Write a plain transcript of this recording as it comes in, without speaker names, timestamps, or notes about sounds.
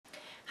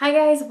Hi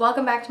guys,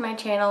 welcome back to my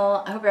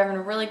channel. I hope you're having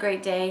a really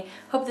great day.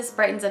 Hope this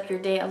brightens up your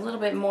day a little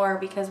bit more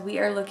because we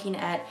are looking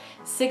at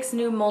 6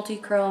 new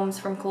multi-chromes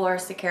from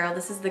Advocare.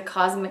 This is the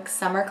Cosmic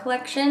Summer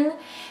Collection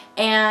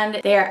and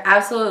they are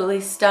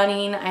absolutely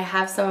stunning. I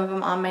have some of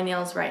them on my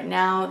nails right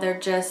now. They're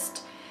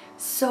just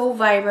so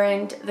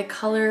vibrant. The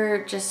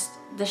color,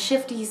 the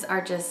shifties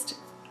are just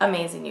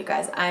amazing, you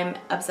guys. I'm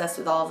obsessed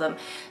with all of them.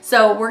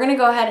 So we're gonna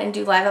go ahead and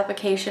do live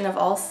application of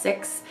all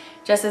 6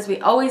 just as we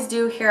always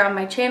do here on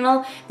my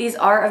channel. These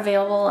are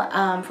available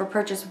for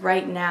purchase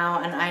right now,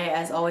 and I,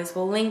 as always,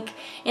 will link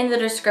in the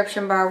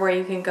description bar where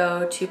you can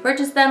go to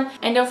purchase them.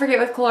 And don't forget,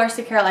 with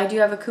Advocare, I do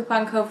have a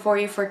coupon code for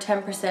you for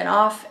 10%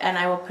 off, and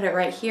I will put it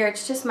right here.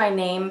 It's just my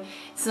name.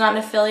 It's not an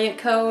affiliate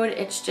code.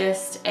 It's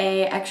just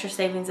a extra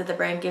savings that the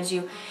brand gives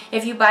you.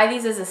 If you buy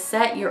these as a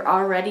set, you're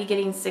already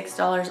getting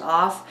 $6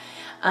 off.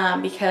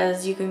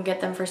 Because you can get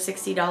them for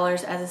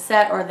 $60 as a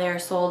set, or they're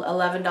sold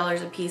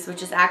 $11 a piece,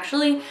 which is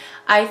actually,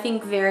 I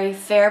think, very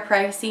fair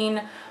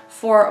pricing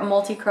for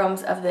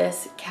multi-chromes of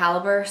this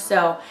caliber.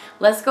 So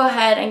let's go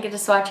ahead and get to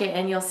swatch it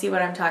and you'll see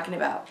what I'm talking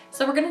about.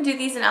 So we're going to do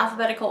these in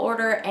alphabetical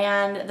order,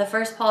 and the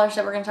first polish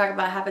that we're going to talk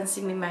about happens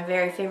to be my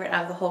very favorite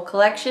out of the whole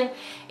collection.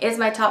 It is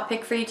my top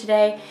pick for you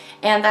today,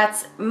 and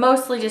that's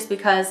mostly just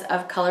because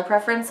of color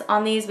preference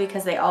on these,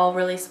 because they all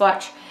really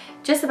swatch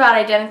just about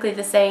identically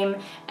the same,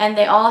 and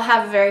they all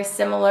have a very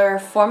similar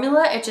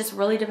formula. It just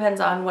really depends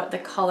on what the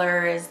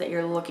color is that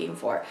you're looking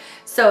for.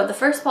 So the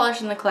first polish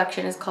in the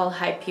collection is called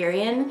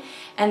Hyperion,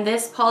 and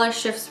this polish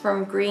shifts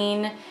from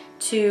green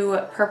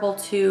to purple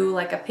to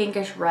like a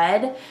pinkish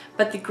red,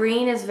 but the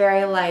green is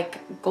very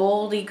like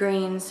goldy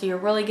green, so you're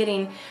really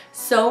getting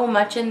so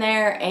much in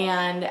there.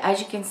 And as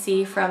you can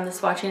see from the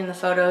swatching in the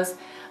photos,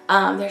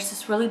 there's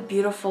this really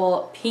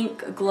beautiful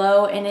pink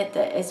glow in it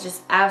that is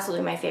just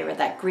absolutely my favorite.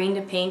 That green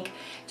to pink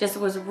just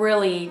was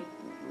really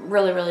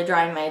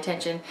drawing my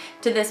attention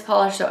to this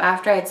polish. So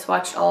after I had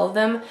swatched all of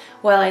them,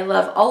 while I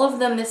love all of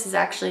them, this is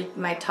actually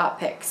my top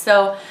pick.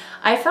 So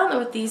I found that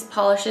with these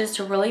polishes,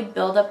 to really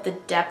build up the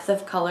depth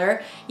of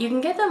color, you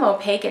can get them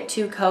opaque at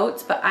 2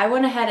 coats, but I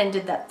went ahead and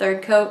did that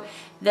 3rd coat.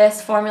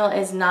 This formula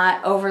is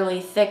not overly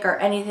thick or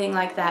anything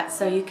like that,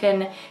 so you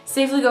can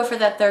safely go for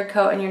that 3rd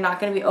coat and you're not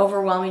going to be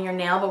overwhelming your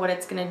nail. But what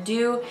it's going to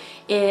do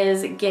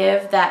is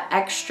give that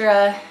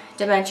extra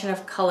dimension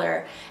of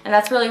color, and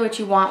that's really what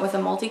you want with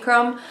a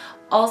multi-chrome.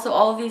 Also,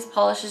 all of these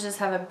polishes just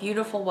have a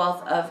beautiful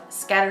wealth of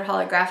scattered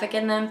holographic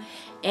in them,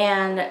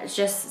 and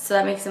just so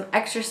that makes them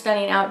extra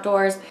stunning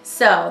outdoors.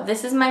 So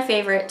this is my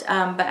favorite,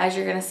 but as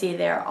you're going to see,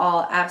 they're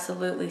all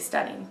absolutely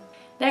stunning.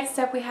 Next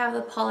up, we have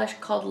the polish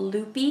called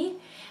Loopy,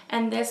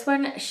 and this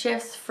one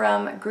shifts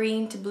from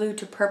green to blue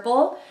to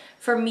purple.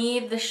 For me,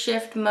 the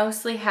shift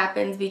mostly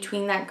happens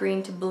between that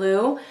green to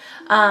blue,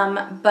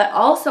 but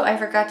also I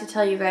forgot to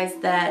tell you guys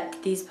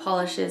that these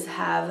polishes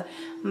have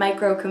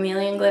micro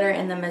chameleon glitter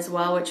in them as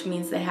well, which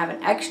means they have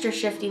an extra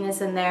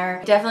shiftiness in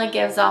there. It definitely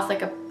gives off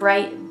like a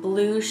bright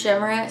blue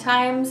shimmer at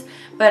times,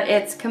 but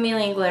it's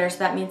chameleon glitter, so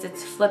that means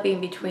it's flipping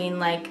between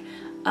like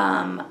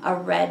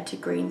a red to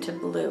green to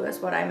blue is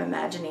what I'm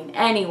imagining.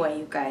 Anyway,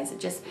 you guys,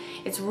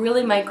 it's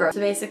really micro. So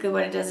basically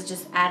what it does is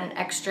just add an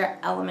extra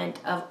element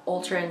of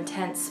ultra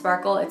intense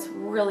sparkle. It's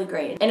really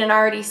great. In an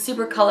already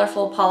super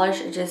colorful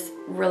polish, it just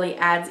really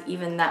adds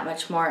even that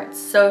much more. It's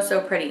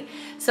so pretty.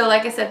 So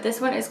like I said, this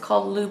one is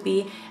called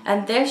Loopy,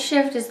 and this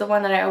shift is the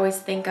one that I always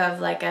think of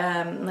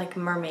like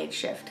mermaid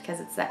shift, because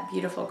it's that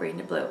beautiful green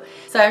to blue.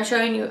 So I'm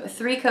showing you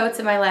 3 coats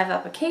in my live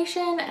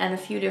application and a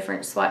few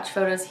different swatch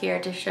photos here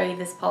to show you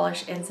this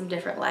polish in some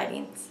different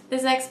lightings.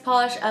 This next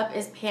polish up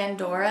is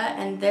Pandora,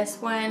 and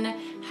this one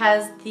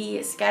has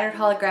the scattered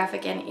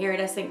holographic and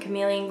iridescent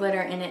chameleon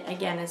glitter in it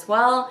again as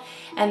well.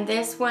 And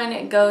this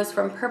one goes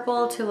from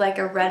purple to like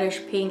a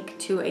reddish pink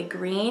to a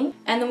green.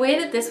 And the way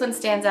that this one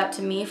stands out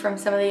to me from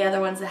some of the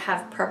other ones that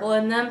have purple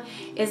in them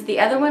is the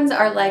other ones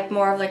are like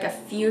more of like a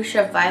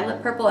fuchsia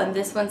violet purple, and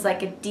this one's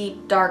like a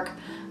deep dark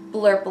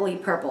blurply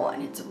purple,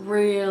 and it's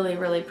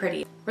really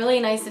pretty.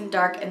 Really nice and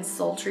dark and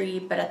sultry,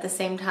 but at the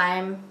same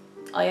time,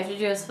 all you have to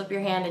do is flip your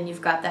hand and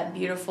you've got that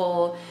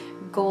beautiful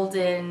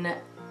golden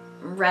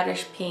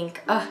reddish pink.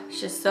 Oh,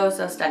 it's just so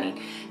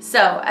stunning.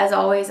 So as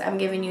always, I'm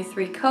giving you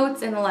 3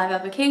 coats in the live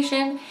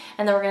application,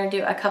 and then we're going to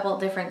do a couple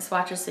different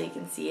swatches so you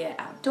can see it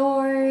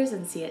outdoors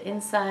and see it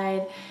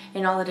inside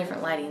in all the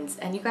different lightings.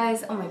 And you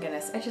guys, oh my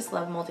goodness, I just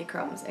love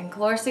multi-chromes, and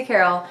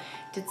Advocare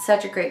did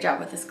such a great job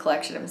with this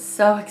collection. I'm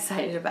so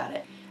excited about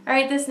it.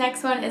 Alright, this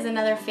next one is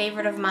another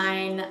favorite of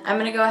mine. I'm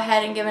going to go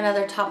ahead and give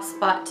another top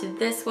spot to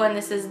this one.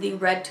 This is the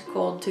red to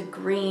gold to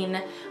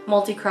green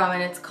multi-chrome,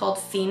 and it's called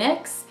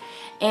Phoenix.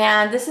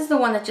 And this is the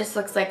one that just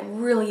looks like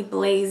really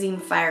blazing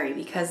fiery,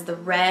 because the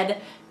red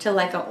to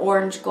like an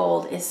orange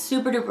gold is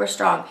super duper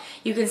strong.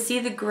 You can see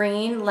the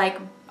green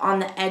like on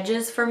the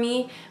edges for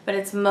me, but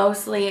it's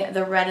mostly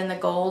the red and the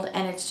gold,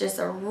 and it's just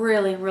a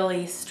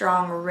really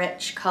strong,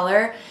 rich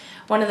color.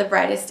 one of the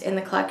brightest in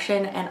the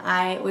collection, and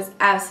I was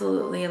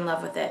absolutely in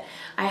love with it.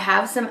 I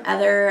have some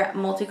other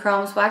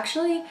multichromes. Well,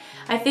 actually,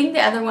 I think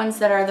the other ones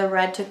that are the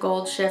red to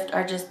gold shift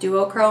are just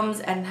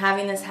duochromes, and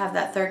having this have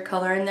that third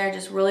color in there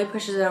just really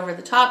pushes it over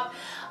the top.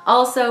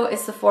 Also,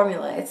 it's the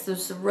formula. It's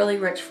this really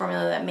rich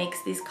formula that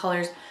makes these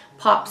colors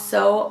pop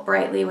so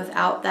brightly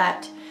without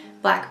that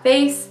black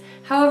base.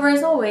 However,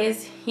 as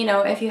always, you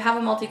know, if you have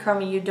a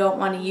multichrome and you don't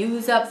want to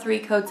use up 3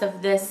 coats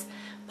of this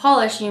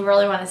polish and you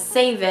really want to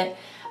save it,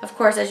 of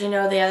course, as you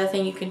know, the other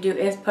thing you can do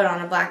is put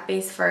on a black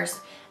base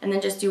first and then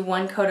just do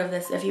 1 coat of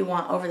this if you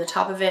want over the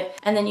top of it,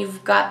 and then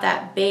you've got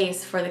that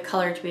base for the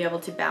color to be able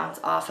to bounce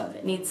off of.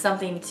 It needs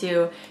something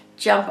to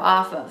jump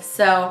off of.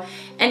 So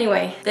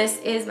anyway, this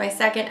is my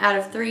second out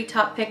of 3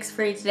 top picks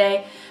for you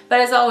today.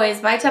 But as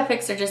always, my top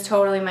picks are just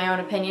totally my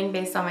own opinion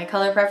based on my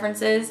color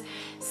preferences.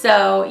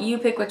 So you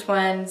pick which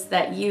ones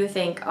that you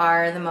think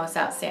are the most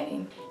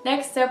outstanding.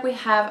 Next up we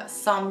have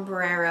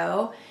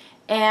Sombrero.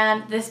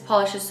 And this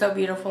polish is so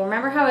beautiful.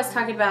 Remember how I was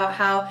talking about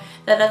how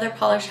that other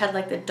polish had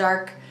like the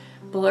dark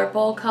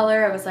blurple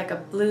color? It was like a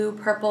blue,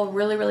 purple,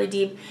 really, really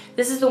deep.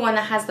 This is the one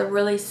that has the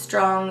really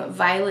strong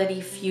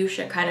violet-y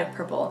fuchsia kind of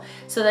purple.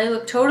 So they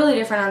look totally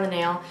different on the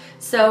nail.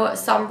 So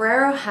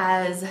Sombrero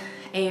has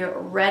a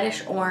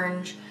reddish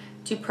orange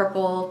to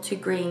purple to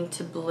green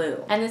to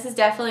blue. And this is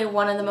definitely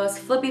one of the most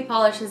flippy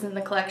polishes in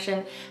the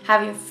collection,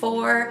 having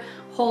 4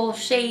 whole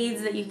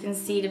shades that you can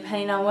see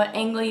depending on what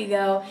angle you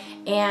go.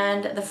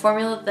 And the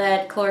formula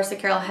that Colorista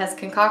Carol has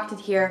concocted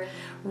here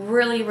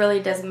really,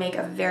 really does make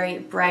a very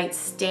bright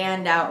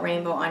standout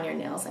rainbow on your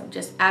nails. I'm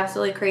just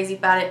absolutely crazy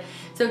about it.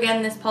 So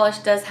again, this polish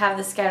does have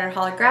the scattered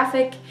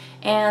holographic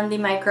and the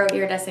micro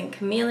iridescent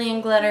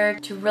chameleon glitter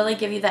to really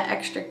give you that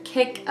extra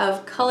kick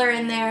of color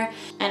in there.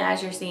 And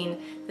as you're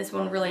seeing, this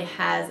one really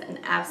has an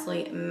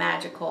absolutely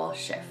magical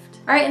shift.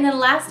 All right, and then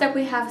last up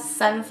we have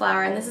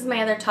Sunflower, and this is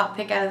my other top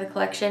pick out of the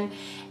collection.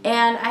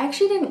 And I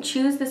actually didn't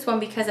choose this one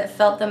because it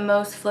felt the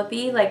most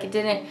flippy, like it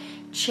didn't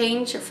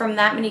change from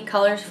that many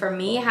colors for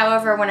me.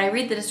 However, when I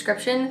read the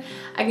description,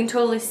 I can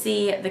totally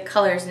see the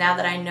colors now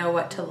that I know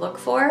what to look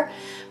for.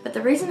 But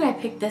the reason I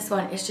picked this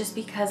one is just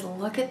because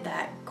look at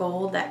that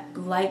gold, that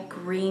light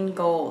green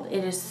gold.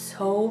 It is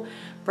so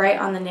bright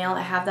on the nail.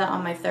 I have that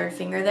on my 3rd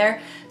finger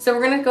there. So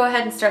we're gonna go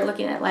ahead and start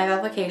looking at live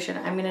application.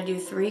 I'm gonna do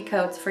 3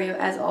 coats for you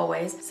as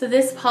always. So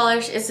this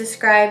polish is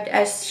described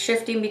as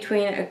shifting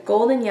between a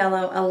golden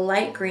yellow, a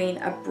light green,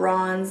 a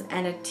bronze,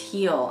 and a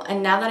teal.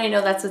 And now that I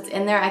know that's what's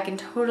in there, I can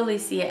totally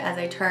see it as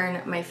I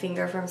turn my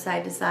finger from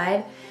side to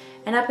side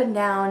and up and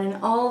down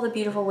and all the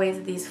beautiful ways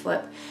that these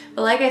flip.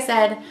 But like I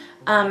said,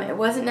 it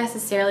wasn't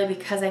necessarily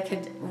because I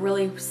could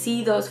really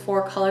see those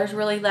 4 colors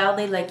really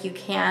loudly like you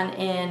can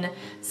in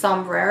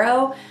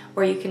Sombrero,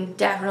 where you can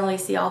definitely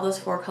see all those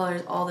 4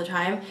 colors all the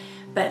time.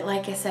 But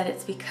like I said,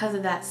 it's because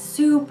of that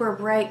super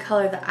bright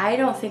color that I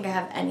don't think I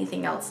have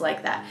anything else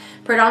like that.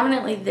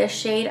 Predominantly this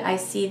shade, I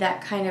see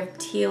that kind of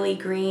tealy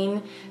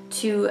green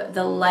to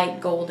the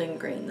light golden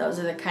green. Those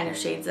are the kind of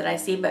shades that I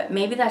see, but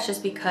maybe that's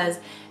just because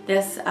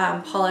this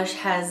polish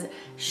has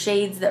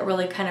shades that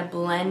really kind of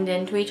blend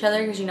into each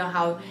other, because you know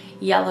how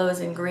yellows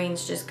and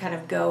greens just kind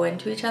of go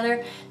into each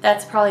other.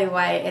 That's probably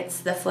why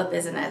the flip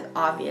isn't as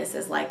obvious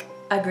as like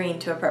a green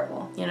to a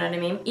purple, you know what I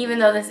mean? Even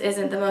though this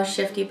isn't the most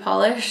shifty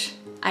polish,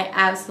 I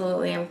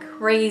absolutely am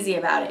crazy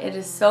about it. It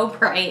is so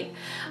bright.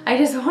 I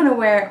just want to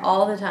wear it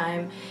all the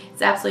time.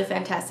 It's absolutely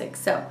fantastic.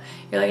 So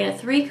you're looking at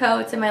 3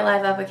 coats in my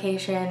live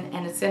application,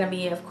 and it's going to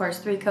be, of course,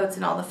 3 coats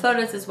in all the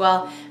photos as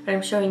well, but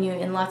I'm showing you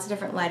in lots of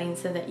different lighting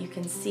so that you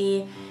can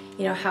see,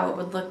 you know, how it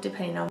would look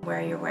depending on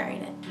where you're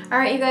wearing it. All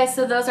right, you guys,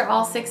 so those are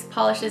all 6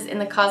 polishes in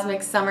the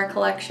Cosmic Summer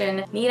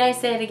collection. Need I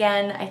say it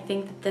again? I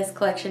think that this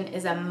collection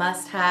is a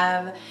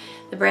must-have.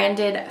 The brand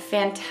did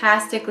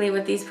fantastically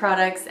with these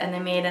products, and they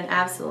made an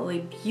absolutely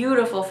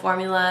beautiful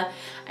formula.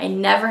 I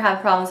never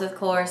have problems with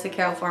Colorista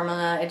Carol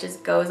formula. It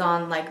just goes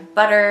on like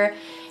butter.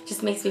 It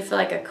just makes me feel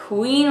like a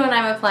queen when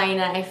I'm applying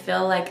it. I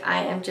feel like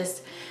I am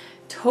just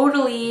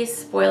totally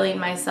spoiling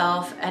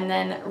myself. And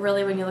then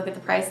really when you look at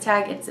the price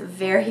tag, it's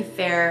very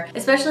fair,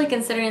 especially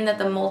considering that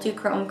the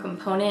multi-chrome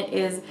component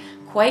is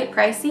quite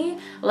pricey.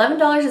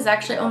 $11 is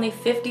actually only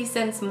 50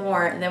 cents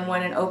more than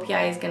when an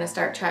OPI is going to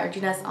start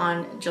charging us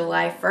on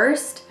July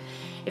 1st.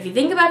 If you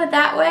think about it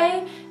that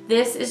way,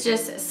 this is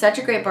just such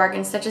a great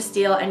bargain, such a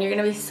steal, and you're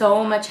going to be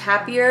so much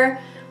happier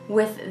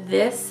with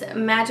this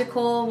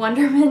magical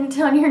wonderment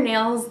on your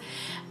nails.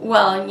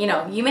 Well, you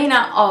know, you may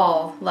not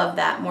all love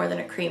that more than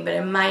a cream, but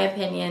in my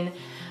opinion,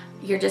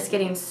 you're just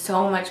getting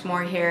so much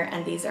more here,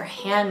 and these are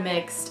hand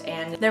mixed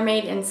and they're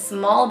made in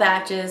small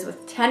batches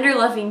with tender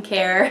loving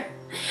care.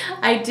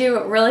 I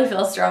do really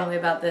feel strongly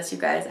about this, you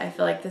guys. I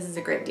feel like this is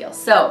a great deal.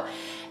 So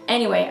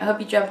Anyway, I hope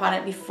you jump on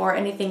it before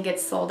anything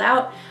gets sold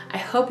out. I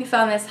hope you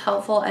found this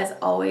helpful. As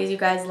always, you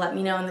guys let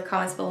me know in the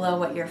comments below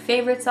what your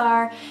favorites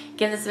are.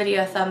 Give this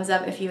video a thumbs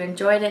up if you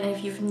enjoyed it, and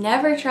if you've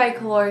never tried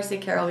Color de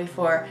Carol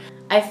before,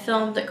 I've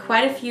filmed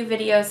quite a few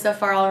videos so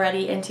far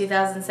already in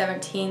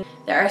 2017.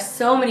 There are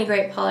so many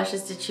great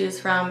polishes to choose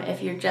from.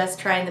 If you're just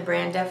trying the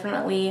brand,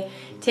 definitely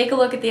take a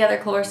look at the other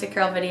Color de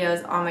Carol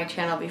videos on my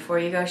channel before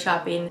you go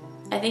shopping.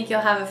 I think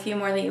you'll have a few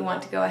more that you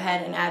want to go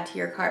ahead and add to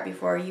your cart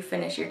before you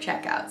finish your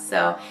checkout.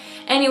 So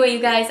anyway, you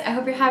guys, I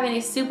hope you're having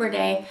a super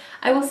day.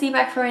 I will see you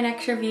back for my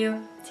next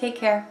review. Take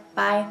care.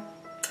 Bye.